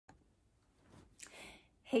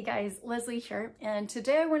Hey guys, Leslie here, and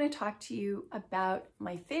today I want to talk to you about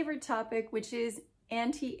my favorite topic, which is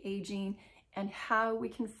anti-aging and how we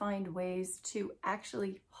can find ways to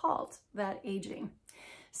actually halt that aging.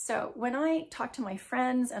 So when I talk to my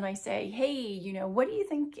friends and I say, hey, what do you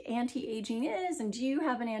think anti-aging is? And do you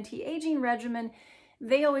have an anti-aging regimen?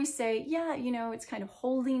 They always say, yeah, it's kind of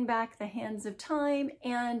holding back the hands of time.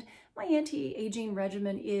 And my anti-aging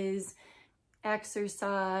regimen is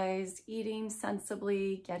exercise, eating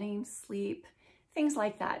sensibly, getting sleep, things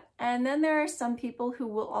like that. And then there are some people who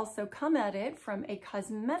will also come at it from a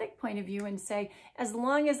cosmetic point of view and say, as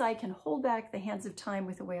long as I can hold back the hands of time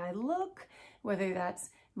with the way I look, whether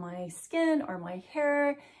that's my skin or my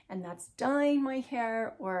hair, and that's dyeing my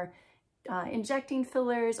hair or injecting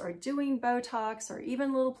fillers or doing Botox or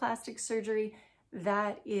even little plastic surgery,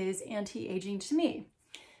 that is anti-aging to me.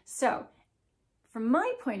 So from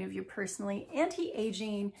my point of view personally,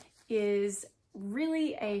 anti-aging is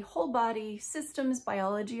really a whole body systems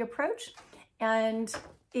biology approach, and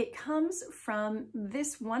it comes from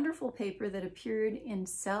this wonderful paper that appeared in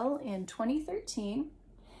Cell in 2013,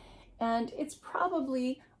 and it's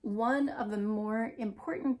probably one of the more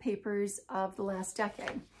important papers of the last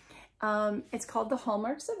decade. It's called The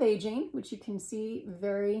Hallmarks of Aging, which you can see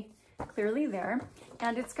very clearly there,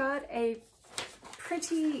 and it's got a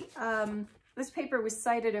pretty this paper was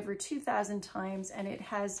cited over 2,000 times, and it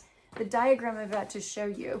has the diagram I'm about to show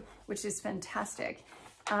you, which is fantastic,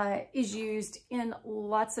 is used in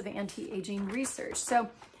lots of anti-aging research. So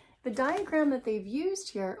the diagram that they've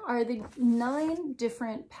used here are the 9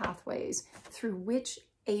 different pathways through which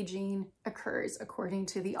aging occurs, according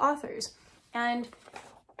to the authors. And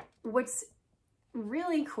what's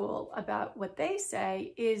really cool about what they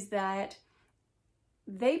say is that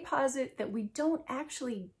they posit that we don't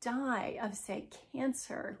actually die of, say,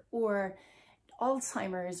 cancer or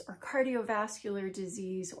Alzheimer's or cardiovascular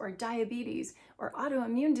disease or diabetes or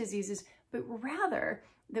autoimmune diseases, but rather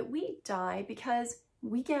that we die because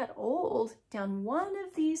we get old down one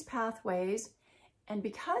of these pathways. And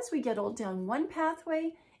because we get old down one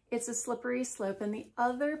pathway, it's a slippery slope, and the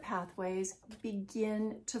other pathways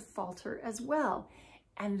begin to falter as well.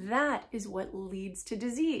 And that is what leads to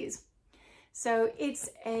disease. So it's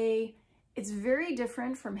very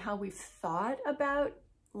different from how we've thought about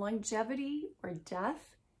longevity or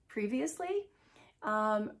death previously,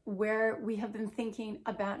 where we have been thinking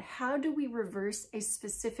about how do we reverse a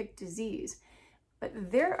specific disease.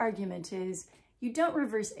 But their argument is you don't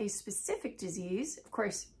reverse a specific disease. Of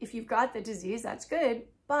course, if you've got the disease, that's good,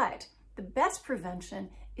 but the best prevention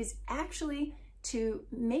is actually to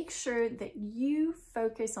make sure that you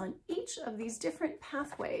focus on each of these different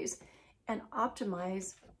pathways and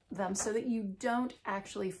optimize them so that you don't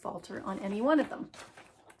actually falter on any one of them.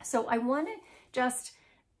 So I want to just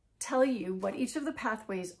tell you what each of the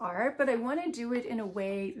pathways are, but I want to do it in a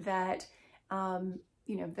way that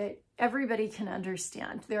that everybody can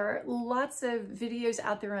understand. There are lots of videos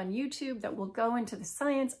out there on YouTube that will go into the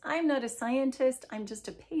science. I'm not a scientist, I'm just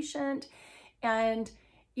a patient. And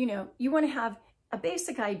you want to have a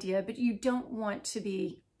basic idea, but you don't want to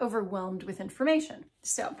be overwhelmed with information.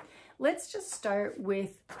 So let's just start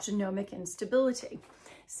with genomic instability.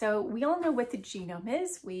 So we all know what the genome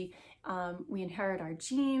is. We inherit our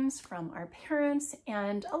genes from our parents,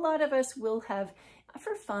 and a lot of us will have,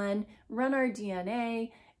 for fun, run our DNA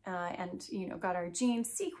and got our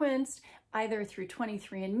genes sequenced either through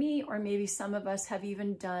 23andMe, or maybe some of us have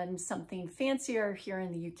even done something fancier here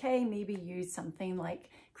in the UK, maybe use something like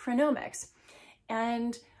chronomics.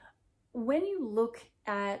 And when you look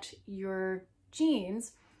at your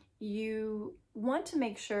genes, you want to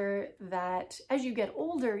make sure that as you get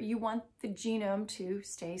older, you want the genome to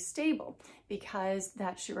stay stable, because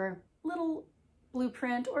that's your little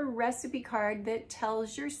blueprint or recipe card that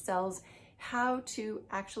tells your cells how to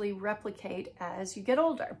actually replicate as you get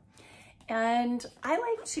older. And I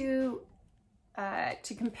like to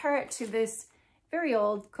compare it to this very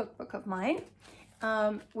old cookbook of mine,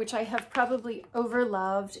 which I have probably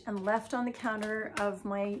overloved and left on the counter of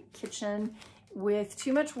my kitchen with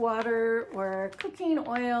too much water or cooking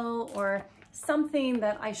oil or something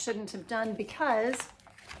that I shouldn't have done, because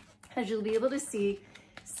as you'll be able to see,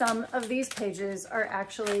 some of these pages are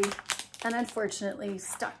actually and unfortunately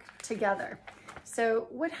stuck together. So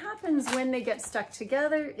what happens when they get stuck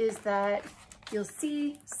together is that you'll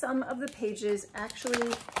see some of the pages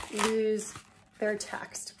actually lose their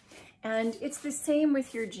text. And it's the same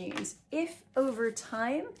with your genes. If over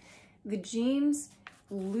time the genes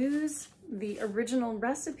lose the original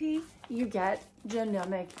recipe, you get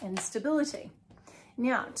genomic instability.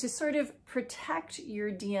 Now, to sort of protect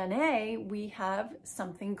your DNA, we have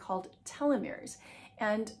something called telomeres.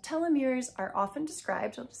 And telomeres are often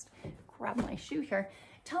described, I'll just grab my shoe here,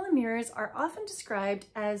 telomeres are often described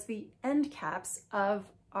as the end caps of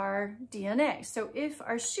our DNA. So if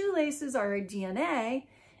our shoelaces are our DNA,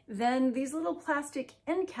 then these little plastic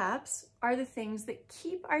end caps are the things that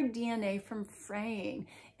keep our DNA from fraying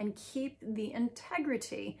and keep the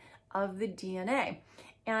integrity of the DNA.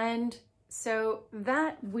 And so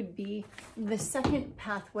that would be the second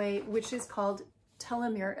pathway, which is called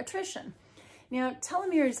telomere attrition. Now,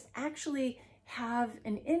 telomeres actually have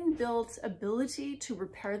an inbuilt ability to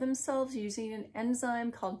repair themselves using an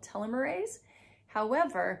enzyme called telomerase.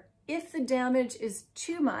 However, if the damage is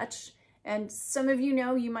too much, and some of you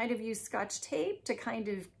know you might have used Scotch tape to kind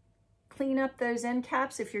of clean up those end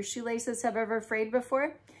caps if your shoelaces have ever frayed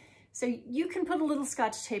before. So you can put a little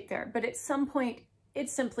Scotch tape there, but at some point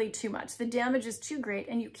it's simply too much. The damage is too great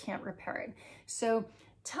and you can't repair it. So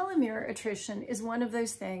telomere attrition is one of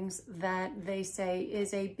those things that they say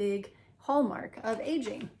is a big hallmark of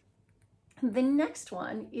aging. The next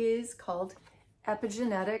one is called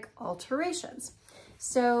epigenetic alterations.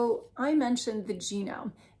 So I mentioned the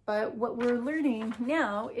genome, but what we're learning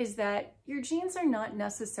now is that your genes are not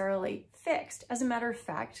necessarily fixed. As a matter of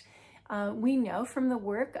fact, we know from the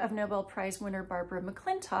work of Nobel Prize winner Barbara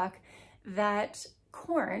McClintock that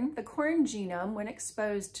the corn genome, when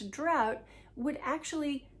exposed to drought, would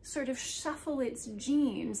actually sort of shuffle its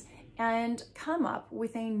genes and come up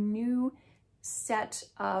with a new set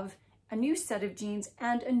of genes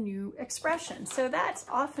and a new expression. So that's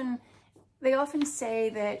they often say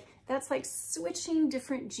that that's like switching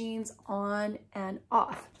different genes on and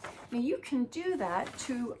off. Now you can do that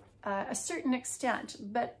to a certain extent,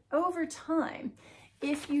 but over time,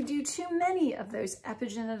 if you do too many of those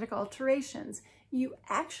epigenetic alterations, you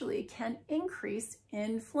actually can increase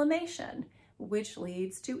inflammation, which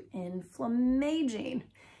leads to inflammaging.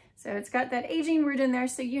 So it's got that aging word in there,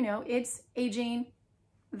 so you know it's aging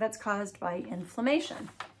that's caused by inflammation.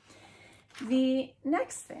 The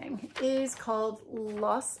next thing is called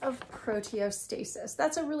loss of proteostasis.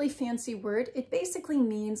 That's a really fancy word. It basically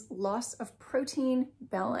means loss of protein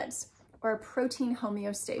balance or protein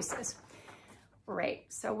homeostasis. Right,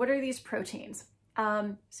 so what are these proteins?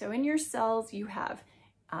 So in your cells, you have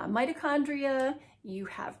mitochondria, you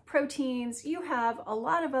have proteins, you have a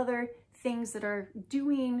lot of other things that are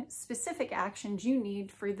doing specific actions you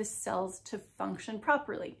need for the cells to function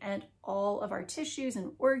properly. And all of our tissues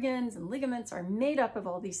and organs and ligaments are made up of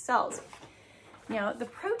all these cells. Now, the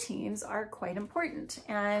proteins are quite important,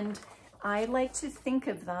 and I like to think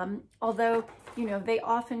of them, although, you know, they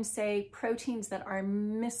often say proteins that are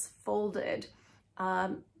misfolded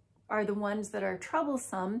are the ones that are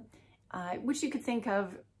troublesome, which you could think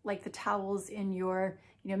of like the towels in your,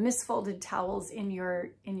 misfolded towels in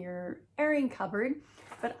your airing cupboard.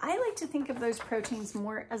 But I like to think of those proteins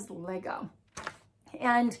more as Lego.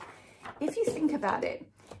 And if you think about it,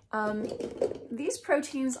 these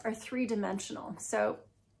proteins are three-dimensional. So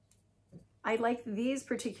I like these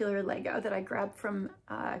particular Lego that I grabbed from,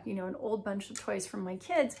 an old bunch of toys from my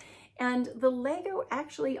kids. And the Lego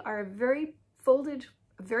actually are very folded,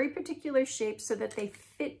 very particular shape so that they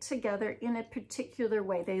fit together in a particular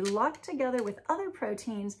way. They lock together with other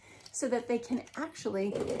proteins so that they can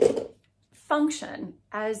actually function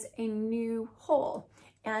as a new whole.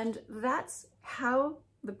 And that's how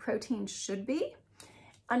the protein should be.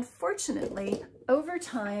 Unfortunately, over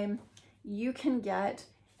time, you can get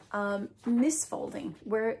misfolding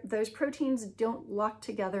where those proteins don't lock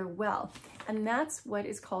together well. And that's what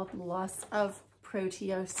is called loss of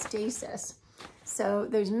proteostasis. So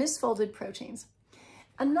those misfolded proteins.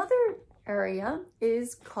 Another area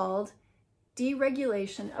is called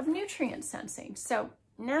deregulation of nutrient sensing. So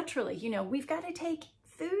naturally, we've got to take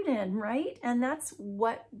food in, right? And that's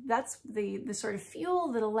the sort of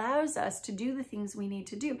fuel that allows us to do the things we need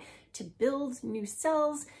to do, to build new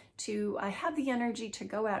cells, to have the energy to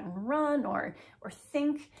go out and run or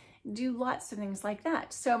think, do lots of things like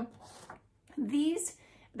that. So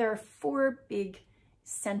there are four big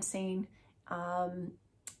sensing, I'll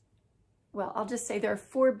just say there are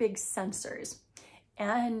four big sensors,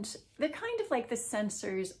 and they're kind of like the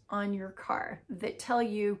sensors on your car that tell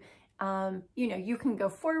you, you can go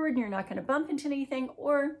forward and you're not going to bump into anything,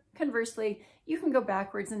 or conversely, you can go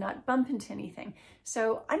backwards and not bump into anything.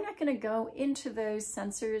 So I'm not going to go into those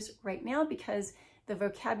sensors right now because the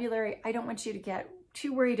vocabulary, I don't want you to get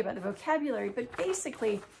too worried about the vocabulary, but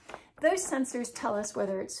basically those sensors tell us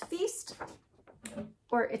whether it's feast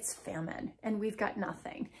or it's famine, and we've got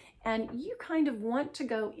nothing. And you kind of want to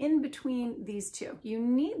go in between these two. You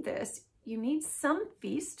need some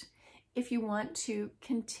feast if you want to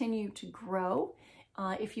continue to grow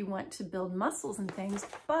if you want to build muscles and things,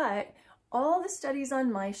 but all the studies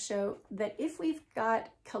on mice show that if we've got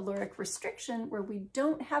caloric restriction where we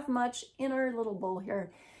don't have much in our little bowl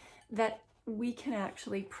here, that we can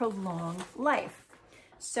actually prolong life.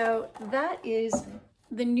 So that is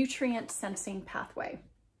the nutrient sensing pathway.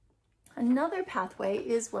 Another pathway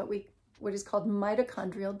is what is called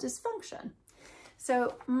mitochondrial dysfunction.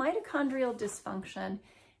 So mitochondrial dysfunction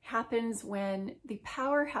happens when the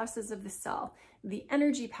powerhouses of the cell, the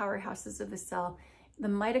energy powerhouses of the cell, the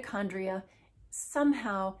mitochondria,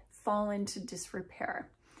 somehow fall into disrepair.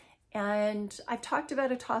 And I've talked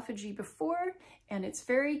about autophagy before, and it's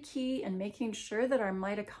very key in making sure that our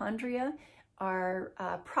mitochondria are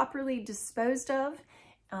properly disposed of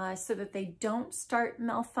so that they don't start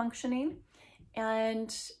malfunctioning.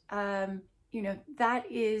 And, you know, that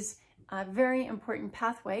is a very important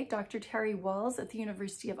pathway. Dr. Terry Walls at the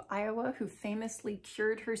University of Iowa, who famously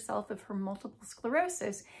cured herself of her multiple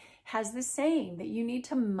sclerosis, has this saying that you need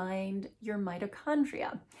to mind your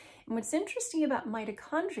mitochondria. And what's interesting about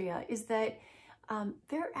mitochondria is that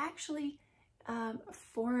they're actually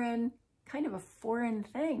kind of a foreign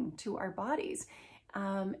thing to our bodies.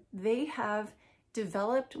 They have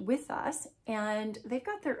developed with us, and they've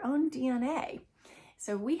got their own DNA.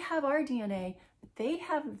 So we have our DNA, but they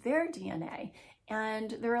have their DNA.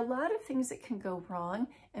 And there are a lot of things that can go wrong,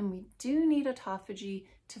 and we do need autophagy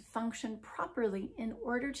to function properly in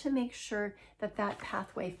order to make sure that that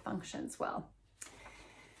pathway functions well.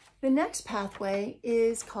 The next pathway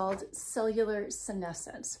is called cellular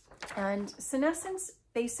senescence. And senescence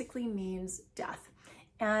basically means death.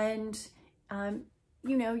 And,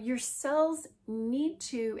 you know, your cells need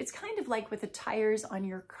to, it's kind of like with the tires on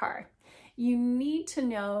your car. You need to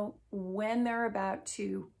know when they're about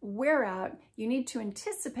to wear out. You need to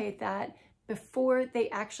anticipate that before they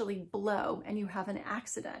actually blow and you have an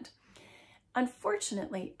accident.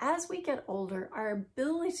 Unfortunately, as we get older, our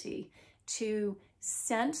ability to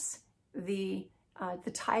sense the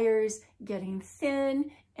tires getting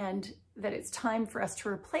thin and that it's time for us to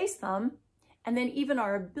replace them, and then even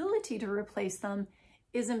our ability to replace them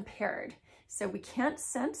is impaired. So we can't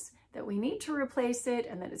sense that we need to replace it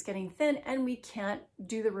and that it's getting thin, and we can't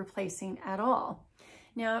do the replacing at all.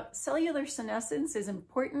 Now, cellular senescence is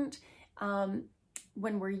important.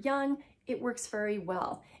 When we're young, it works very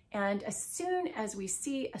well. And as soon as we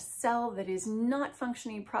see a cell that is not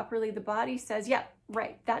functioning properly, the body says, yeah,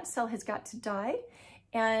 right, that cell has got to die.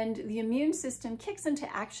 And the immune system kicks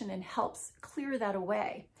into action and helps clear that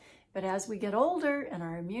away. But as we get older and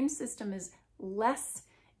our immune system is less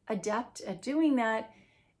adept at doing that,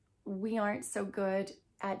 we aren't so good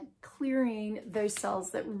at clearing those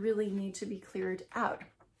cells that really need to be cleared out.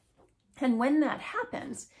 And when that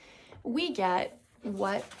happens, we get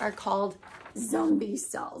what are called zombie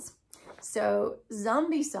cells. So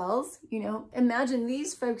zombie cells, you know, imagine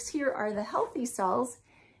these folks here are the healthy cells.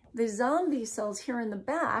 The zombie cells here in the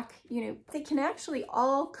back, you know, they can actually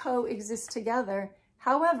all coexist together.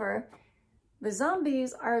 However, the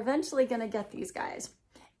zombies are eventually going to get these guys.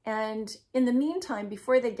 And in the meantime,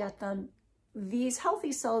 before they get them, these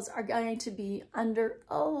healthy cells are going to be under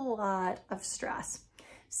a lot of stress.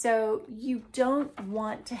 So you don't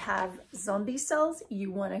want to have zombie cells.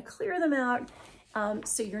 You want to clear them out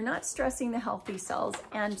so you're not stressing the healthy cells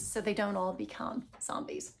and so they don't all become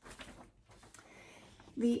zombies.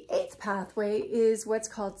 The eighth pathway is what's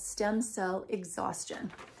called stem cell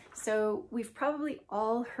exhaustion. So we've probably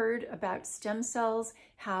all heard about stem cells,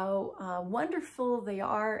 how wonderful they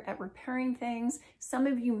are at repairing things. Some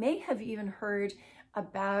of you may have even heard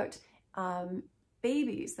about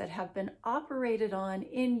babies that have been operated on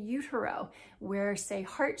in utero, where, say,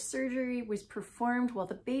 heart surgery was performed while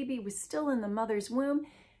the baby was still in the mother's womb.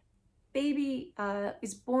 Baby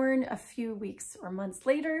is born a few weeks or months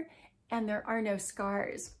later, and there are no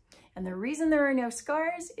scars. And the reason there are no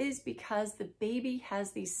scars is because the baby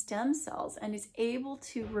has these stem cells and is able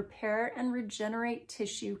to repair and regenerate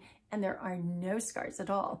tissue, and there are no scars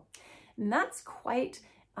at all. And that's quite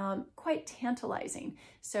tantalizing.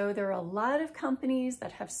 So there are a lot of companies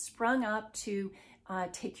that have sprung up to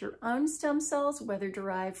take your own stem cells, whether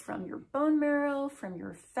derived from your bone marrow, from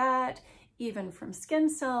your fat, even from skin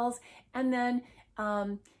cells, and then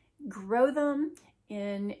grow them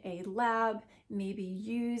in a lab, maybe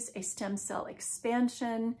use a stem cell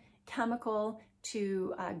expansion chemical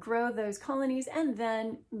to grow those colonies, and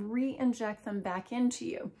then re-inject them back into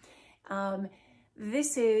you.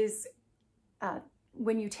 This is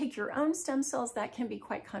when you take your own stem cells, that can be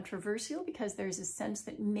quite controversial because there's a sense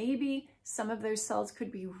that maybe some of those cells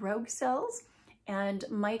could be rogue cells and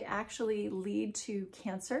might actually lead to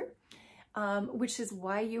cancer. which is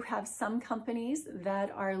why you have some companies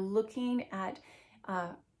that are looking at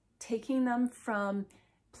taking them from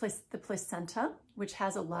the placenta, which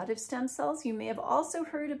has a lot of stem cells. You may have also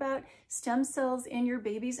heard about stem cells in your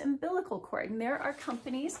baby's umbilical cord, and there are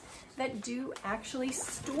companies that do actually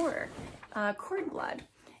store cord blood.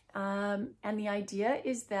 And the idea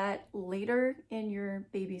is that later in your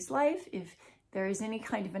baby's life, if there is any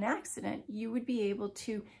kind of an accident, you would be able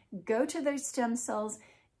to go to those stem cells,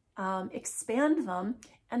 expand them,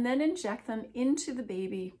 and then inject them into the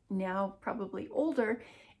baby, now probably older,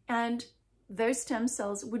 and those stem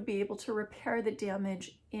cells would be able to repair the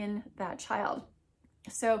damage in that child.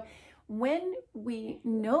 So when we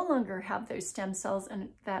no longer have those stem cells, and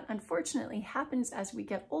that unfortunately happens as we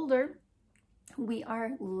get older, we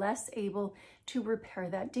are less able to repair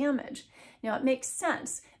that damage. Now, it makes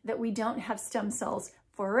sense that we don't have stem cells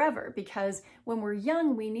forever, because when we're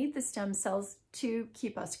young, we need the stem cells to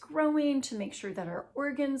keep us growing, to make sure that our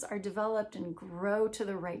organs are developed and grow to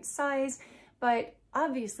the right size. But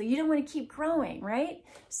obviously, you don't want to keep growing, right?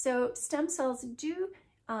 So stem cells do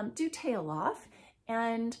tail off,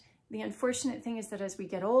 and the unfortunate thing is that as we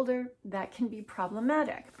get older, that can be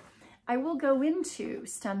problematic. I will go into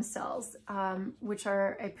stem cells, which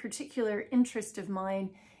are a particular interest of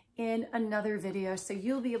mine, in another video, so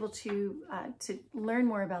you'll be able to learn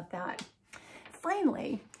more about that.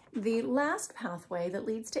 Finally, the last pathway that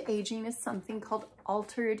leads to aging is something called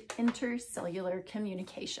altered intercellular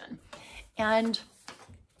communication. And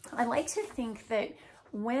I like to think that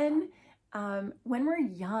when we're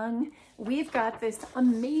young, we've got this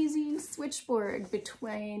amazing switchboard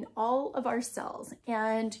between all of our cells.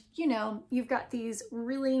 And, you know, you've got these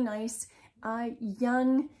really nice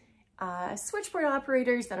young switchboard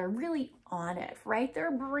operators that are really on it, right?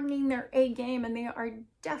 They're bringing their A game, and they are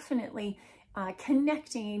definitely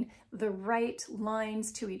connecting the right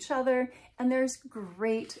lines to each other. And there's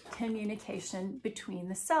great communication between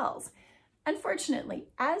the cells. Unfortunately,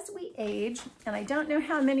 as we age, and I don't know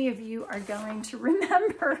how many of you are going to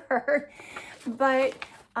remember her, but,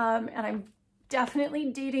 and I'm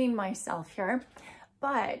definitely dating myself here,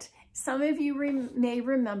 but some of you may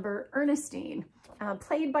remember Ernestine,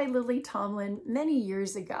 played by Lily Tomlin many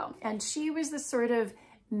years ago. And she was the sort of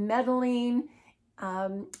meddling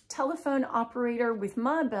telephone operator with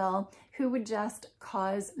Ma Bell who would just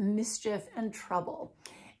cause mischief and trouble.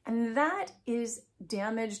 And that is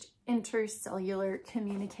damaged intercellular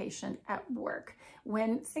communication at work,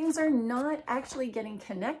 when things are not actually getting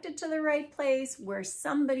connected to the right place, where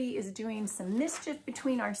somebody is doing some mischief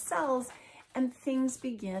between our cells and things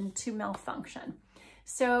begin to malfunction.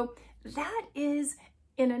 So that is,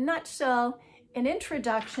 in a nutshell, an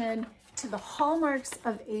introduction to the hallmarks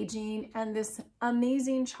of aging and this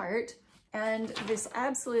amazing chart and this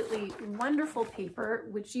absolutely wonderful paper,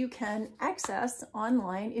 which you can access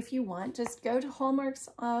online if you want. Just go to Hallmarks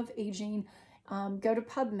of Aging, go to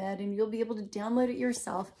PubMed, and you'll be able to download it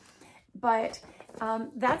yourself. But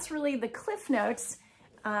that's really the Cliff Notes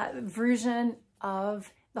version of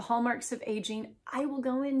the Hallmarks of Aging. I will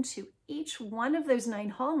go into each one of those 9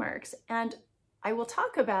 hallmarks, and I will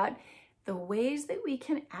talk about the ways that we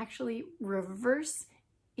can actually reverse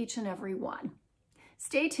each and every one.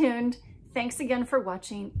 Stay tuned. Thanks again for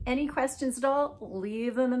watching. Any questions at all,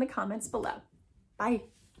 leave them in the comments below. Bye.